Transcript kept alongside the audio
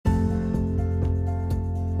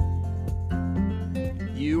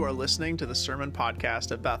You are listening to the Sermon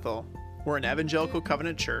Podcast at Bethel. We're an evangelical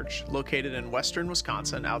covenant church located in western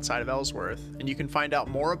Wisconsin outside of Ellsworth, and you can find out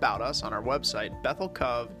more about us on our website,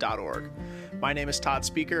 bethelcov.org. My name is Todd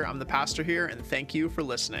Speaker. I'm the pastor here, and thank you for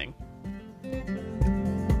listening.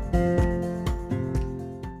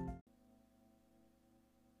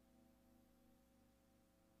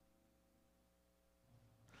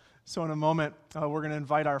 So in a moment, we're going to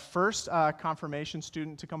invite our first confirmation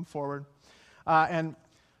student to come forward. And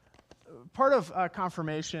part of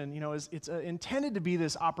confirmation, is it's intended to be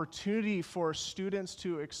this opportunity for students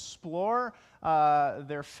to explore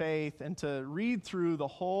their faith and to read through the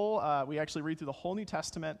whole, we actually read through the whole New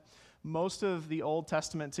Testament, most of the Old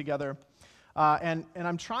Testament together. And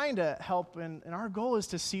I'm trying to help, and our goal is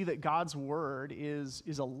to see that God's Word is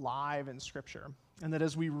alive in Scripture. And that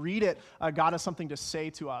as we read it, God has something to say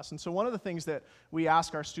to us. And so one of the things that we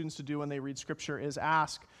ask our students to do when they read Scripture is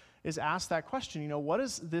ask that question, what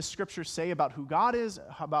does this Scripture say about who God is,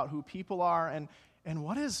 about who people are, and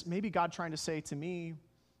what is maybe God trying to say to me?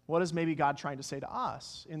 What is maybe God trying to say to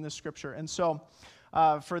us in this Scripture? And so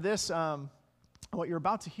for this, what you're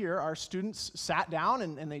about to hear, our students sat down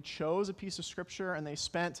and they chose a piece of Scripture and they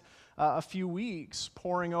spent a few weeks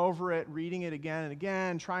poring over it, reading it again and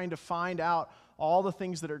again, trying to find out all the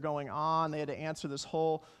things that are going on. They had to answer this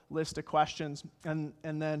whole list of questions, and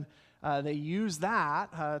then they used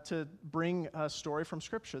that to bring a story from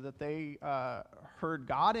Scripture that they heard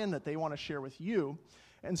God in, that they want to share with you.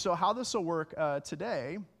 And so how this will work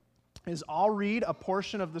today is I'll read a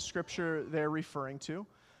portion of the Scripture they're referring to,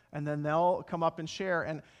 and then they'll come up and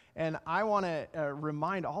share. And I want to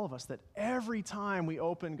remind all of us that every time we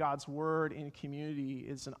open God's Word in community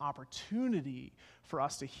is an opportunity for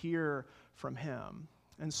us to hear from Him.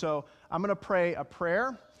 And so I'm going to pray a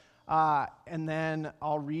prayer, and then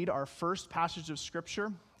I'll read our first passage of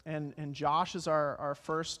Scripture. And Josh is our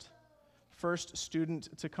first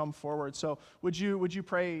student to come forward. So would you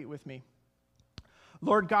pray with me?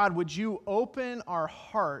 Lord God, would you open our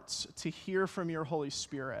hearts to hear from your Holy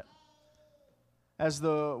Spirit? As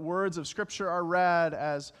the words of Scripture are read,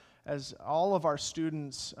 as all of our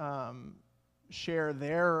students share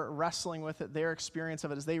their wrestling with it, their experience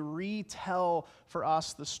of it, as they retell for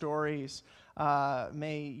us the stories,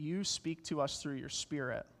 may you speak to us through your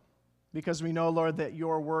Spirit. Because we know, Lord, that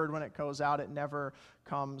your word, when it goes out, it never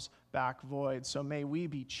comes back void. So may we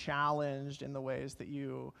be challenged in the ways that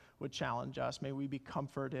you would challenge us. May we be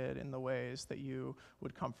comforted in the ways that you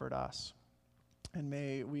would comfort us. And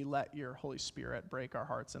may we let your Holy Spirit break our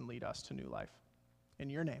hearts and lead us to new life. In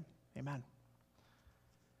your name, amen.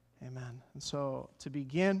 Amen. And so to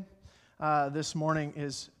begin this morning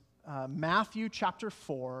is Matthew chapter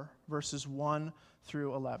 4, verses 1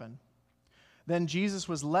 through 11. Then Jesus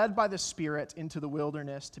was led by the Spirit into the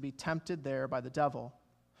wilderness to be tempted there by the devil.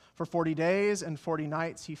 For 40 days and 40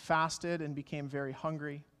 nights he fasted and became very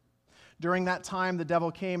hungry. During that time the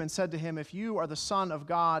devil came and said to him, "If you are the Son of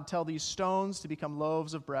God, tell these stones to become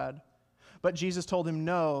loaves of bread." But Jesus told him,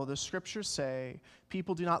 "No, the Scriptures say,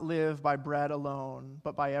 people do not live by bread alone,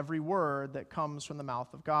 but by every word that comes from the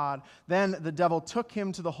mouth of God." Then the devil took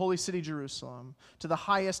him to the holy city Jerusalem, to the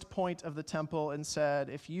highest point of the temple, and said,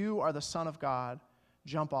 "If you are the Son of God,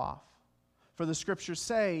 jump off. For the Scriptures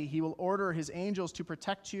say, he will order his angels to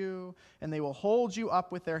protect you, and they will hold you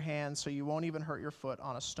up with their hands so you won't even hurt your foot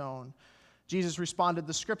on a stone." Jesus responded,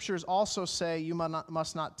 "The Scriptures also say you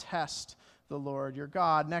must not test the Lord your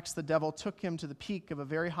God." Next, the devil took him to the peak of a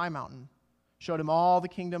very high mountain, showed him all the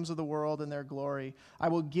kingdoms of the world and their glory. "I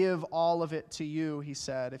will give all of it to you," he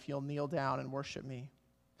said, "if you'll kneel down and worship me."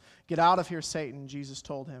 "Get out of here, Satan," Jesus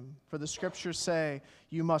told him, "for the Scriptures say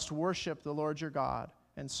you must worship the Lord your God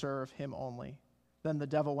and serve him only." Then the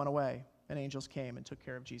devil went away, and angels came and took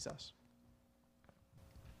care of Jesus.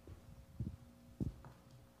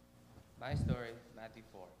 My story, Matthew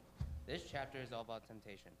 4. This chapter is all about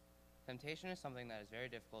temptation. Temptation is something that is very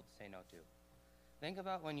difficult to say no to. Think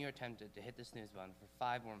about when you are tempted to hit the snooze button for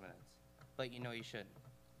 5 more minutes, but you know you shouldn't.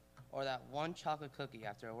 Or that one chocolate cookie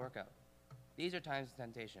after a workout. These are times of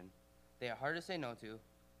temptation. They are hard to say no to,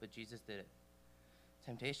 but Jesus did it.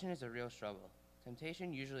 Temptation is a real struggle.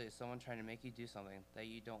 Temptation usually is someone trying to make you do something that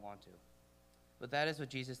you don't want to. But that is what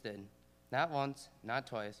Jesus did. Not once, not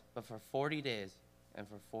twice, but for 40 days and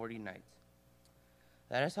for 40 nights.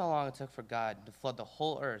 That is how long it took for God to flood the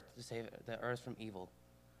whole earth to save the earth from evil.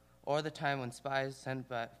 Or the time when spies sent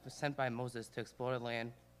by Moses to explore the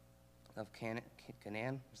land of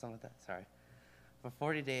Canaan, or something like that, For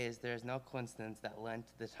 40 days, there is no coincidence that Lent,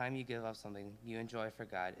 the time you give up something you enjoy for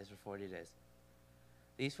God, is for 40 days.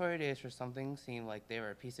 These 40 days for something seemed like they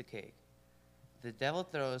were a piece of cake. The devil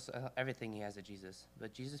throws everything he has at Jesus,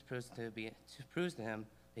 but Jesus proves to him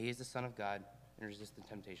that he is the Son of God and resists the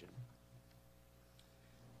temptation.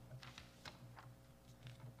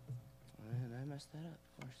 And I messed that up,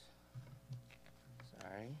 of course.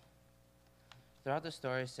 Sorry. Throughout the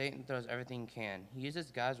story, Satan throws everything he can. He uses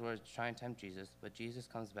God's words to try and tempt Jesus, but Jesus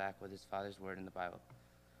comes back with his Father's word in the Bible.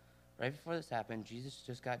 Right before this happened, Jesus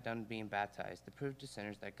just got done being baptized to prove to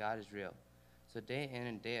sinners that God is real. So day in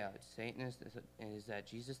and day out, Satan is at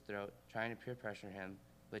Jesus' throat, trying to peer pressure him,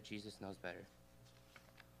 but Jesus knows better.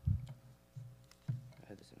 I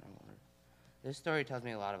had this in the wrong order. This story tells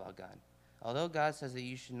me a lot about God. Although God says that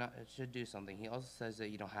you should do something, he also says that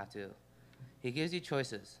you don't have to. He gives you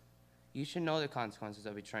choices. You should know the consequences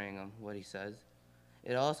of betraying him, what he says.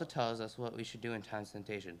 It also tells us what we should do in times of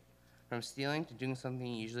temptation, from stealing to doing something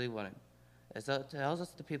you usually wouldn't. It tells us,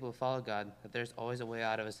 the people who follow God, that there's always a way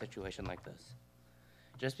out of a situation like this.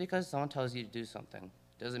 Just because someone tells you to do something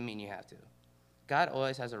doesn't mean you have to. God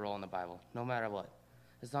always has a role in the Bible, no matter what.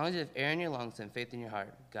 As long as you have air in your lungs and faith in your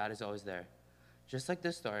heart, God is always there. Just like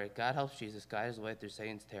this story, God helps Jesus guide his way through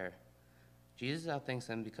Satan's terror. Jesus outthinks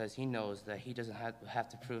him because he knows that he doesn't have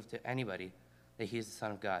to prove to anybody that he is the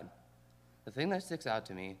Son of God. The thing that sticks out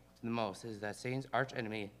to me the most is that Satan's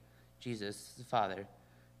archenemy, Jesus, the Father,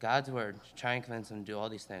 God's word, to try and convince him to do all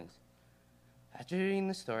these things. After reading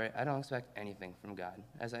this story, I don't expect anything from God,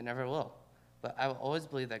 as I never will. But I will always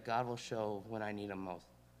believe that God will show when I need him most.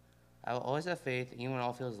 I will always have faith, even when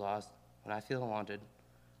all feels lost, when I feel unwanted,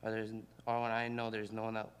 or when I know there's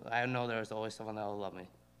always someone that will love me.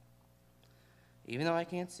 Even though I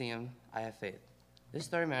can't see him, I have faith. This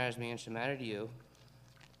story matters to me and should matter to you,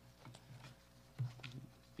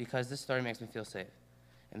 because this story makes me feel safe.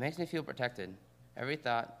 It makes me feel protected. Every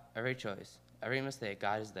thought, every choice, every mistake,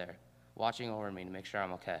 God is there, watching over me to make sure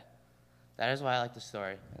I'm okay. That is why I like the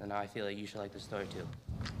story, and now I feel like you should like the story too.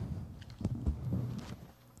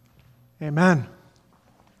 Amen.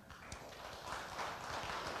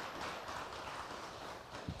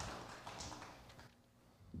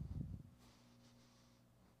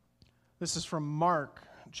 This is from Mark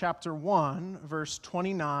chapter 1, verse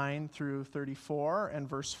 29 through 34, and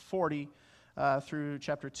verse 40 through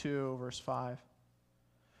chapter 2, verse 5.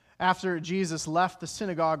 After Jesus left the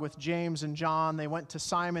synagogue with James and John, they went to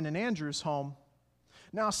Simon and Andrew's home.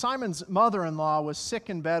 Now Simon's mother-in-law was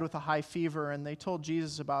sick in bed with a high fever, and they told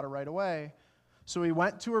Jesus about her right away. So he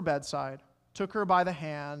went to her bedside, took her by the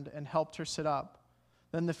hand, and helped her sit up.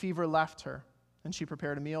 Then the fever left her, and she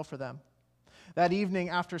prepared a meal for them. That evening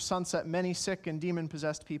after sunset, many sick and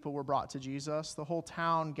demon-possessed people were brought to Jesus. The whole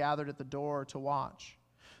town gathered at the door to watch.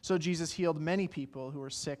 So Jesus healed many people who were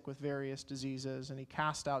sick with various diseases, and he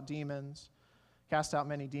cast out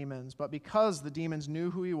many demons. But because the demons knew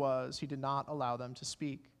who he was, he did not allow them to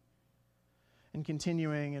speak. And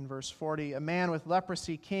continuing in verse 40, a man with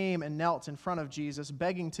leprosy came and knelt in front of Jesus,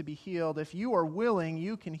 begging to be healed. If you are willing,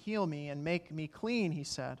 you can heal me and make me clean, he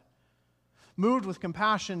said. Moved with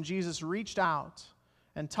compassion, Jesus reached out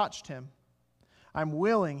and touched him. I'm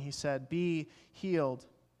willing, he said, be healed.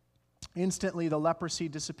 Instantly the leprosy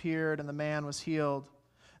disappeared and the man was healed.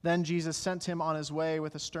 Then Jesus sent him on his way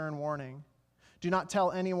with a stern warning. Do not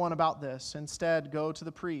tell anyone about this. Instead, go to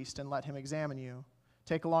the priest and let him examine you.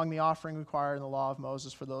 Take along the offering required in the law of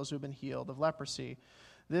Moses for those who have been healed of leprosy.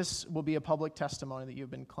 This will be a public testimony that you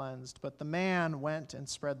have been cleansed. But the man went and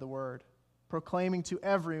spread the word, proclaiming to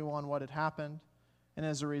everyone what had happened. And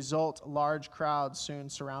as a result, large crowds soon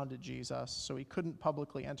surrounded Jesus, so he couldn't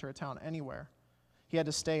publicly enter a town anywhere. He had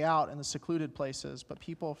to stay out in the secluded places, but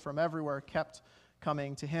people from everywhere kept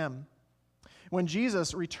coming to him. When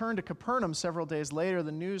Jesus returned to Capernaum several days later,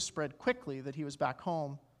 the news spread quickly that he was back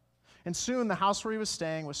home. And soon the house where he was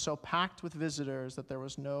staying was so packed with visitors that there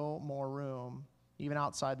was no more room, even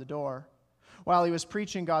outside the door. While he was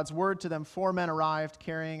preaching God's word to them, 4 men arrived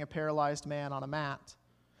carrying a paralyzed man on a mat.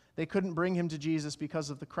 They couldn't bring him to Jesus because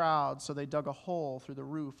of the crowd, so they dug a hole through the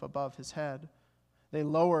roof above his head. They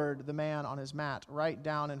lowered the man on his mat right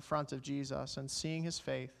down in front of Jesus, and seeing his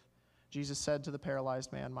faith, Jesus said to the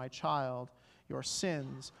paralyzed man, "My child, your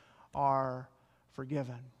sins are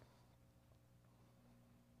forgiven."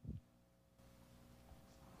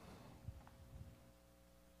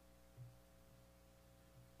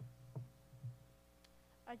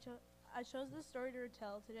 I chose this story to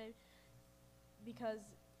retell today because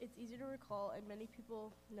it's easy to recall, and many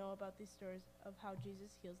people know about these stories of how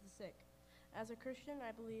Jesus heals the sick. As a Christian,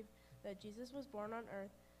 I believe that Jesus was born on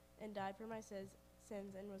earth and died for my sins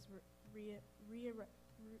and was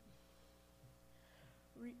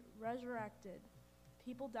resurrected.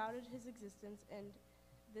 People doubted his existence, and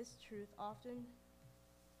this truth often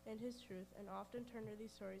and his truth and often turn to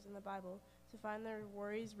these stories in the Bible to find their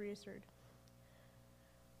worries reassured.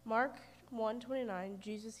 Mark 1:29,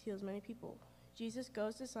 Jesus heals many people. Jesus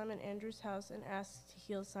goes to Simon Andrew's house and asks to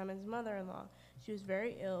heal Simon's mother-in-law. She was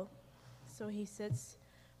very ill, so he sits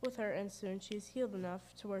with her, and soon she is healed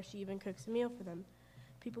enough to where she even cooks a meal for them.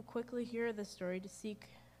 People quickly hear this story to seek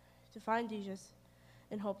to find Jesus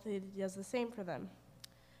and hope that he does the same for them.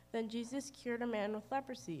 Then Jesus cured a man with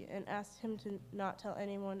leprosy and asked him to not tell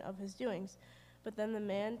anyone of his doings. But then the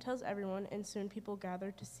man tells everyone, and soon people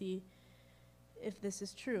gather to see if this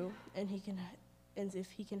is true and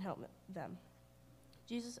if he can help them.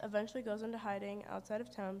 Jesus eventually goes into hiding outside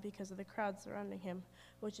of town because of the crowd surrounding him,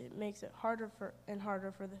 which it makes it harder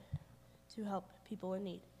to help people in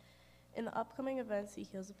need. In the upcoming events, he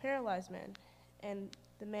heals a paralyzed man, and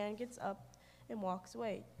the man gets up and walks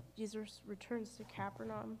away. Jesus returns to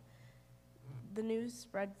Capernaum. The news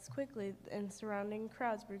spreads quickly, and surrounding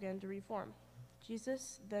crowds began to reform.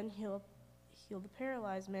 Jesus then healed the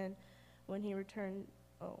paralyzed man when he returned.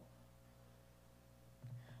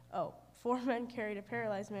 4 men carried a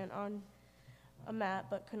paralyzed man on a mat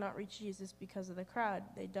but could not reach Jesus because of the crowd.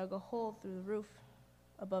 They dug a hole through the roof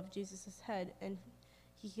above Jesus' head, and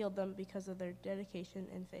he healed them because of their dedication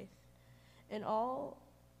and faith. In all,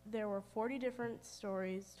 there were 40 different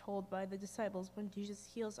stories told by the disciples when Jesus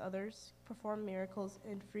heals others, performs miracles,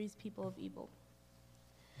 and frees people of evil.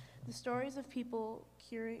 The stories of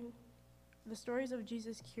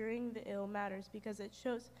Jesus curing the ill matters because it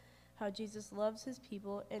shows how Jesus loves his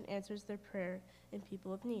people and answers their prayer in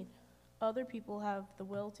people of need. Other people have the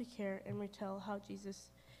will to care and retell how Jesus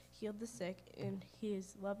healed the sick, and he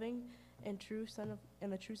is loving and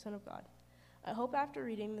the true Son of God. I hope after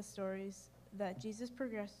reading the stories that Jesus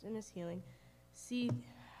progressed in his healing, see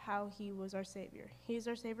how he was our Savior. He is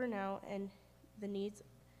our Savior now in the needs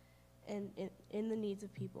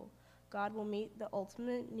of people. God will meet the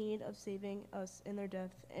ultimate need of saving us in their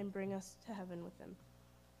death and bring us to heaven with him.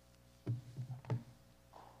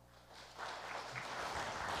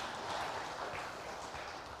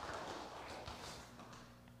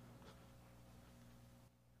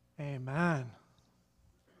 Amen.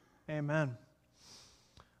 Amen.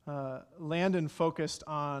 Landon focused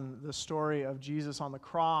on the story of Jesus on the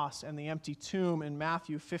cross and the empty tomb in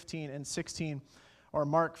Matthew 15 and 16, or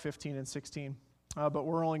Mark 15 and 16. But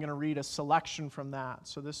we're only going to read a selection from that.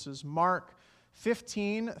 So this is Mark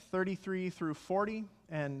 15, 33 through 40,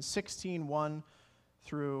 and 16, 1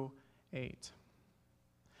 through 8.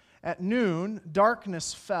 At noon,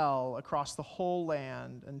 darkness fell across the whole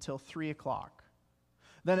land until 3 o'clock.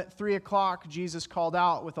 Then at 3 o'clock, Jesus called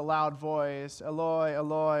out with a loud voice, Eloi,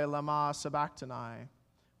 Eloi, lama sabachthani,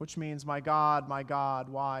 which means, my God,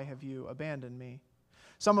 why have you abandoned me?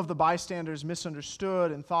 Some of the bystanders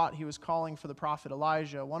misunderstood and thought he was calling for the prophet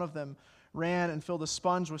Elijah. One of them ran and filled a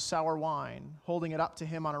sponge with sour wine, holding it up to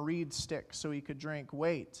him on a reed stick so he could drink.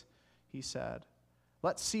 Wait, he said.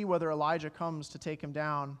 Let's see whether Elijah comes to take him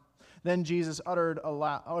down. Then Jesus uttered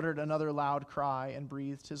another loud cry and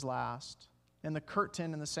breathed his last. And the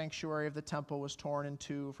curtain in the sanctuary of the temple was torn in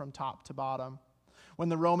two from top to bottom. When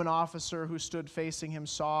the Roman officer who stood facing him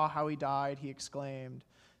saw how he died, he exclaimed,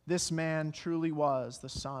 "This man truly was the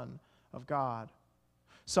Son of God."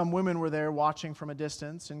 Some women were there watching from a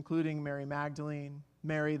distance, including Mary Magdalene,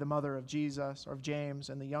 Mary the mother of Jesus, or of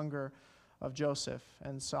James, and the younger of Joseph,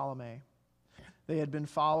 and Salome. They had been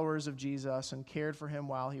followers of Jesus and cared for him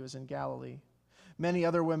while he was in Galilee. Many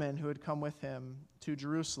other women who had come with him to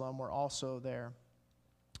Jerusalem were also there.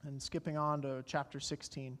 And skipping on to chapter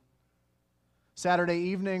 16. Saturday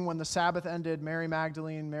evening, when the Sabbath ended, Mary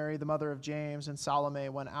Magdalene, Mary the mother of James, and Salome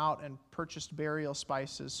went out and purchased burial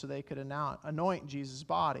spices so they could anoint Jesus'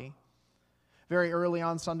 body. Very early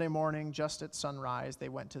on Sunday morning, just at sunrise, they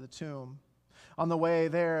went to the tomb. On the way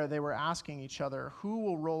there, they were asking each other, "Who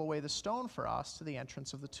will roll away the stone for us to the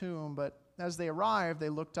entrance of the tomb?" But as they arrived, they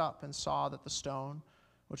looked up and saw that the stone,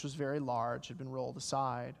 which was very large, had been rolled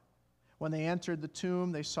aside. When they entered the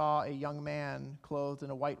tomb, they saw a young man clothed in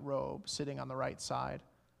a white robe sitting on the right side.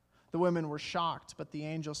 The women were shocked, but the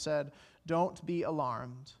angel said, "Don't be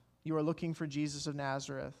alarmed. You are looking for Jesus of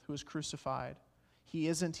Nazareth, who was crucified. He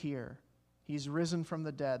isn't here. He's risen from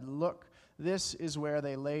the dead. Look, this is where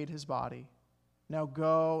they laid his body. Now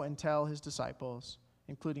go and tell his disciples,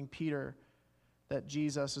 including Peter, that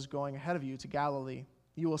Jesus is going ahead of you to Galilee.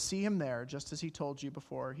 You will see him there, just as he told you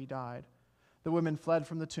before he died." The women fled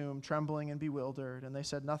from the tomb, trembling and bewildered, and they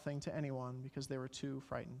said nothing to anyone because they were too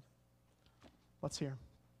frightened. Let's hear.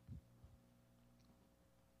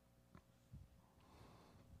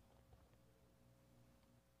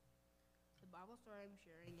 The Bible story I'm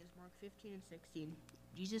sharing is Mark 15 and 16.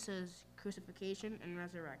 Jesus' crucifixion and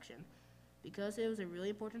resurrection, because it was a really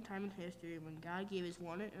important time in history when God gave his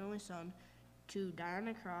one and only Son to die on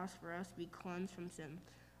the cross for us to be cleansed from sin.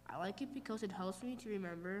 I like it because it helps me to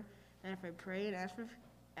remember that if I pray and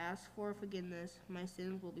ask for forgiveness, my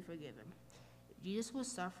sins will be forgiven. Jesus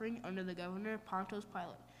was suffering under the governor Pontius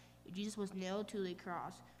Pilate. Jesus was nailed to the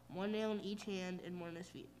cross, one nail in each hand and one in his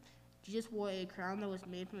feet. Jesus wore a crown that was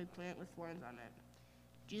made from a plant with thorns on it.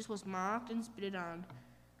 Jesus was mocked and spitted on.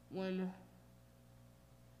 When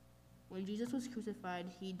Jesus was crucified,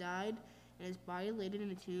 he died, and his body laid in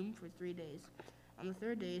a tomb for 3 days. On the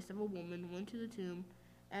third day, several women went to the tomb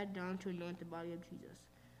at dawn to anoint the body of Jesus.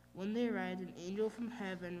 When they arrived, an angel from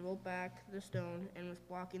heaven rolled back the stone and was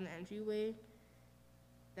blocking the entryway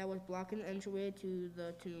to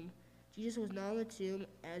the tomb. Jesus was not in the tomb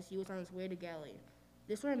as he was on his way to Galilee.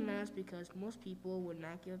 This story matters because most people would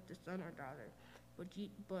not give up their son or daughter,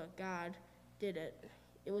 but God did it.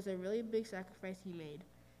 It was a really big sacrifice he made.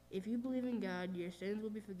 If you believe in God, your sins will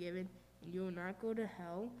be forgiven, and you will not go to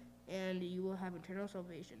hell, and you will have eternal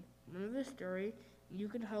salvation. Remember this story, and you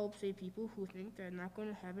can help save people who think they're not going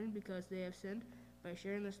to heaven because they have sinned by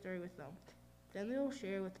sharing the story with them. Then they will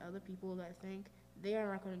share with other people that think they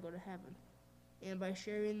are not going to go to heaven. And by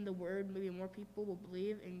sharing the word, maybe more people will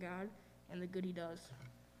believe in God and the good he does.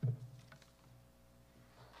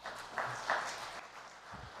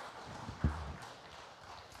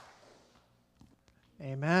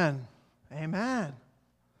 Amen. Amen.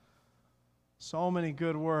 So many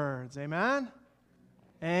good words. Amen.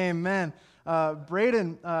 Amen.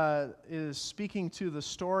 Braden is speaking to the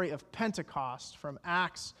story of Pentecost from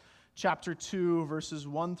Acts chapter 2, verses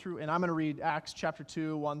 1 through, and I'm going to read Acts chapter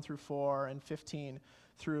 2, 1 through 4, and 15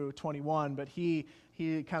 through 21, but he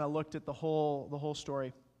kind of looked at the whole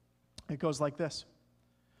story. It goes like this.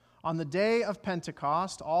 On the day of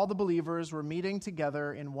Pentecost, all the believers were meeting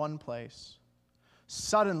together in one place.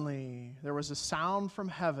 Suddenly, there was a sound from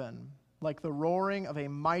heaven, like the roaring of a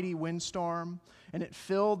mighty windstorm, and it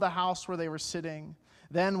filled the house where they were sitting.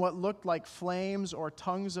 Then what looked like flames or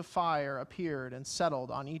tongues of fire appeared and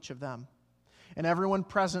settled on each of them. And everyone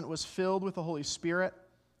present was filled with the Holy Spirit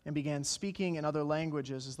and began speaking in other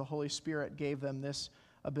languages as the Holy Spirit gave them this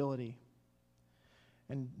ability.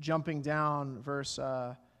 And jumping down, verse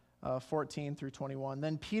 14 through 21.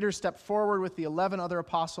 Then Peter stepped forward with the 11 other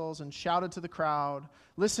apostles and shouted to the crowd,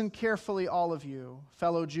 "Listen carefully, all of you,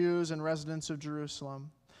 fellow Jews and residents of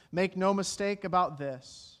Jerusalem. Make no mistake about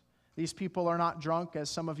this. These people are not drunk, as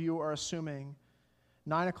some of you are assuming.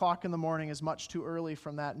 9 o'clock in the morning is much too early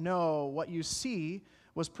from that. No, what you see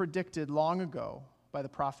was predicted long ago by the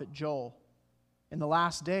prophet Joel. In the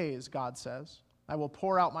last days, God says, I will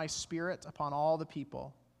pour out my Spirit upon all the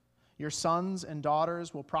people. Your sons and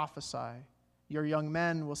daughters will prophesy. Your young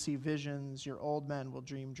men will see visions. Your old men will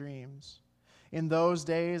dream dreams. In those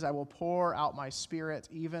days I will pour out my Spirit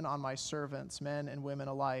even on my servants, men and women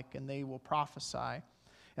alike, and they will prophesy.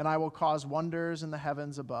 And I will cause wonders in the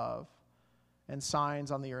heavens above and signs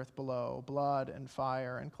on the earth below, blood and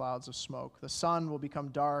fire and clouds of smoke. The sun will become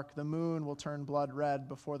dark, the moon will turn blood red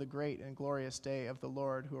before the great and glorious day of the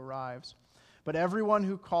Lord who arrives. But everyone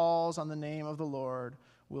who calls on the name of the Lord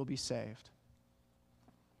will be saved."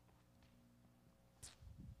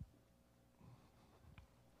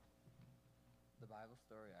 The Bible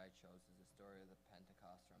story I chose is the story of the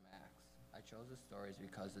Pentecost from Acts. I chose the stories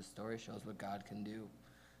because the story shows what God can do.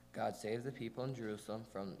 God saved the people in Jerusalem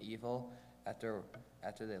from evil after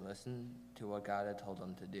they listened to what God had told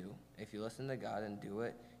them to do. If you listen to God and do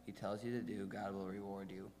what he tells you to do, God will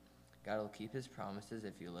reward you. God will keep his promises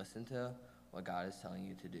if you listen to what God is telling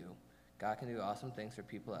you to do. God can do awesome things for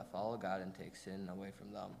people that follow God and take sin away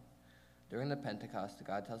from them. During the Pentecost,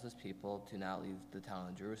 God tells his people to not leave the town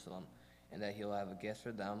of Jerusalem, and that he will have a gift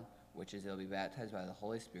for them, which is they'll be baptized by the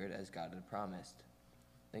Holy Spirit as God had promised.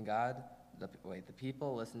 Then the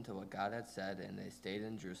people listened to what God had said, and they stayed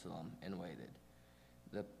in Jerusalem and waited.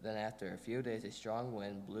 Then after a few days, a strong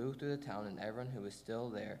wind blew through the town, and everyone who was still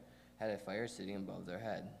there had a fire sitting above their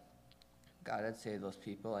head. God had saved those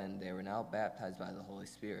people, and they were now baptized by the Holy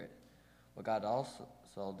Spirit. What God also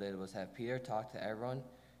did was have Peter talk to everyone,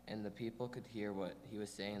 and the people could hear what he was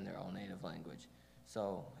saying in their own native language.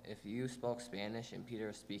 So if you spoke Spanish and Peter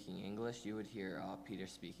was speaking English, you would hear Peter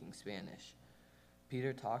speaking Spanish.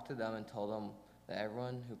 Peter talked to them and told them that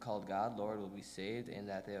everyone who called God Lord will be saved and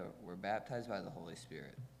that they were baptized by the Holy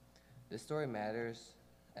Spirit. This story matters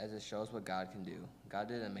as it shows what God can do. God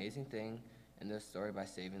did an amazing thing in this story by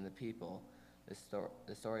saving the people.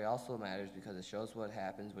 This story also matters because it shows what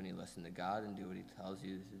happens when you listen to God and do what he tells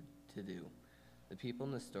you to do. The people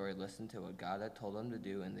in the story listened to what God had told them to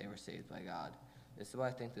do, and they were saved by God. This is why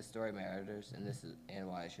I think this story matters, and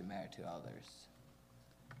why it should matter to others.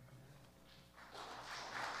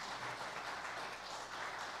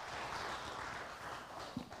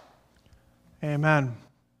 Amen.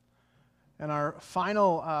 And our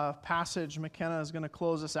final passage, McKenna is going to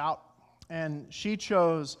close us out. And she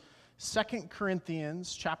chose 2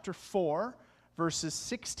 Corinthians chapter 4, verses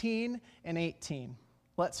 16 and 18.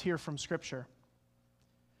 Let's hear from Scripture.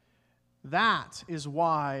 That is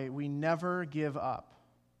why we never give up.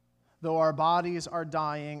 Though our bodies are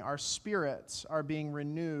dying, our spirits are being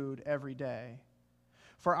renewed every day.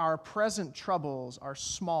 For our present troubles are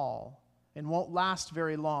small and won't last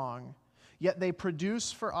very long, yet they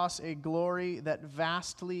produce for us a glory that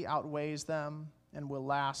vastly outweighs them and will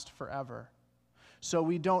last forever. So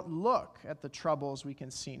we don't look at the troubles we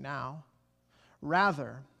can see now.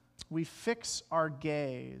 Rather, we fix our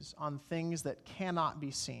gaze on things that cannot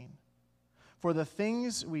be seen. For the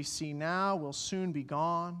things we see now will soon be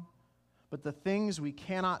gone, but the things we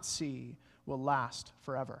cannot see will last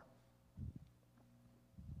forever.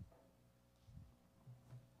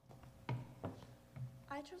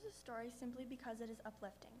 I chose this story simply because it is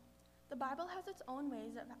uplifting. The Bible has its own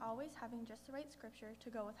ways of always having just the right scripture to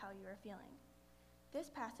go with how you are feeling.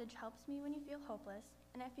 This passage helps me when you feel hopeless,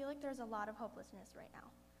 and I feel like there's a lot of hopelessness right now.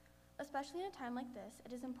 Especially in a time like this,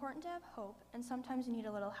 it is important to have hope, and sometimes you need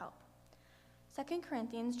a little help. 2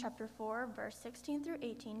 Corinthians chapter 4, verse 16 through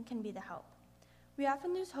 18 can be the help. We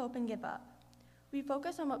often lose hope and give up. We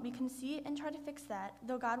focus on what we can see and try to fix that,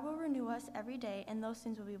 though God will renew us every day and those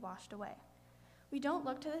sins will be washed away. We don't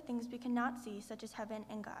look to the things we cannot see, such as heaven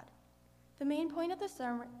and God. The main point of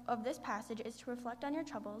this passage is to reflect on your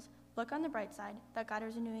troubles, look on the bright side, that God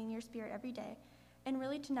is renewing your spirit every day, and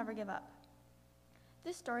really to never give up.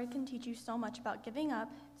 This story can teach you so much about giving up,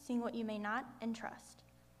 seeing what you may not, and trust.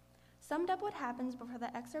 Summed up, what happens before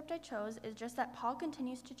the excerpt I chose is just that Paul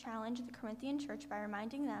continues to challenge the Corinthian church by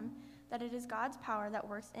reminding them that it is God's power that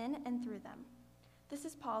works in and through them. This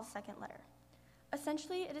is Paul's second letter.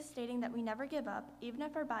 Essentially, it is stating that we never give up, even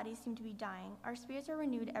if our bodies seem to be dying. Our spirits are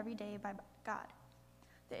renewed every day by God.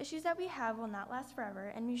 The issues that we have will not last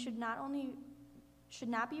forever, and we should not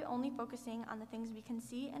be only focusing on the things we can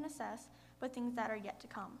see and assess, but things that are yet to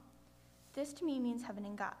come. This to me means heaven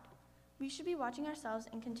and God. We should be watching ourselves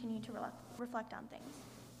and continue to reflect on things.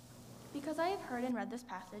 Because I have heard and read this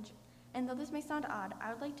passage, and though this may sound odd,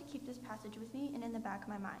 I would like to keep this passage with me and in the back of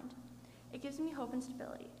my mind. It gives me hope and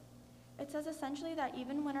stability. It says essentially that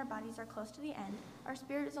even when our bodies are close to the end, our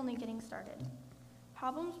spirit is only getting started.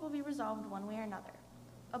 Problems will be resolved one way or another.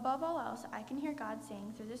 Above all else, I can hear God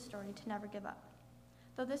saying through this story to never give up.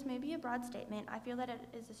 Though this may be a broad statement, I feel that it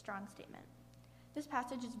is a strong statement. This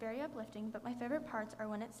passage is very uplifting, but my favorite parts are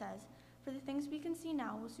when it says, "For the things we can see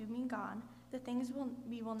now will soon be gone, the things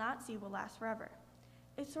we will not see will last forever."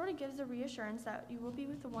 It sort of gives the reassurance that you will be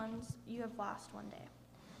with the ones you have lost one day.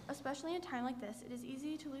 Especially in a time like this, it is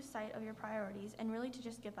easy to lose sight of your priorities and really to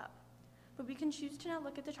just give up. But we can choose to not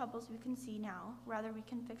look at the troubles we can see now. Rather, we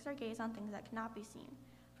can fix our gaze on things that cannot be seen.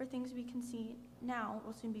 For things we can see now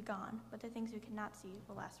will soon be gone, but the things we cannot see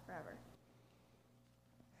will last forever.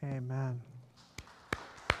 Amen.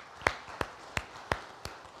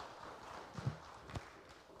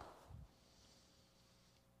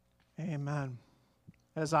 Amen.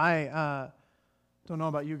 As I don't know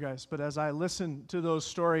about you guys, but as I listen to those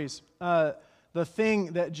stories, the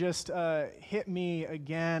thing that just hit me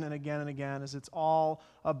again and again and again is it's all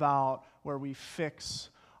about where we fix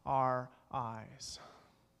our eyes.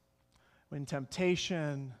 When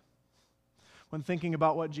temptation, when thinking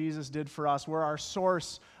about what Jesus did for us, where our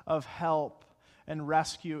source of help and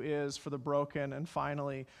rescue is for the broken, and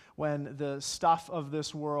finally, when the stuff of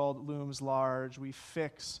this world looms large, we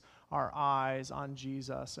fix our eyes on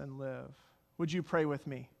Jesus and live. Would you pray with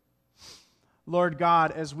me? Lord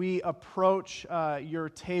God, as we approach your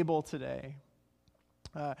table today,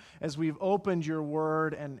 as we've opened your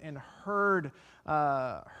word and heard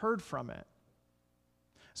from it,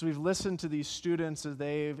 as we've listened to these students as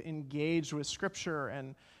they've engaged with Scripture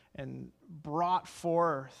and brought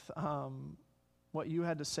forth what you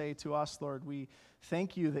had to say to us, Lord, we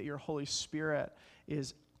thank you that your Holy Spirit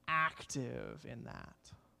is active in that.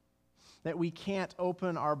 That we can't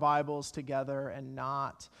open our Bibles together and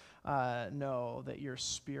not know that your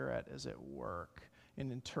Spirit is at work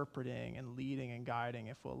in interpreting and leading and guiding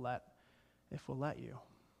if we'll let you.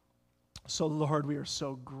 So, Lord, we are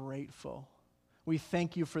so grateful. We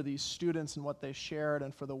thank you for these students and what they shared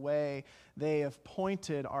and for the way they have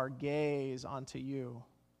pointed our gaze onto you.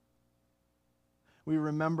 We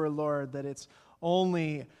remember, Lord, that it's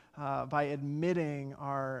only by admitting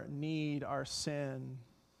our need, our sin,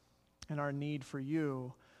 and our need for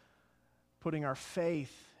you, putting our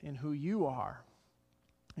faith in who you are,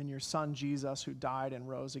 in your Son Jesus, who died and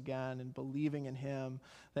rose again, and believing in him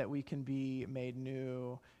that we can be made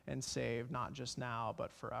new and saved, not just now,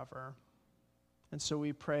 but forever. And so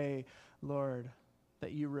we pray, Lord,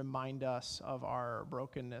 that you remind us of our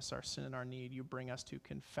brokenness, our sin, and our need. You bring us to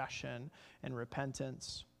confession and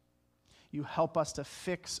repentance. You help us to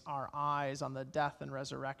fix our eyes on the death and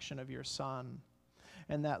resurrection of your Son.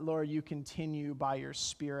 And that, Lord, you continue by your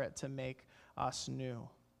Spirit to make us new.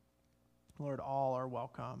 Lord, all are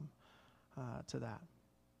welcome to that.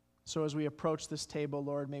 So as we approach this table,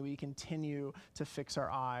 Lord, may we continue to fix our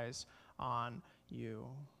eyes on you.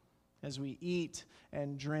 As we eat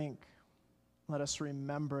and drink, let us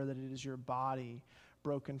remember that it is your body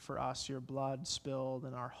broken for us, your blood spilled,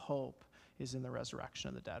 and our hope is in the resurrection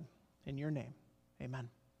of the dead. In your name, amen.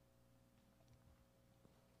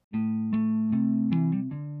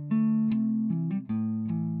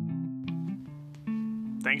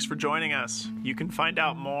 Thanks for joining us. You can find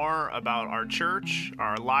out more about our church,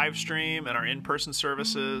 our live stream, and our in-person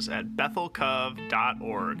services at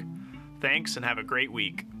bethelcov.org. Thanks and have a great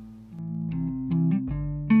week.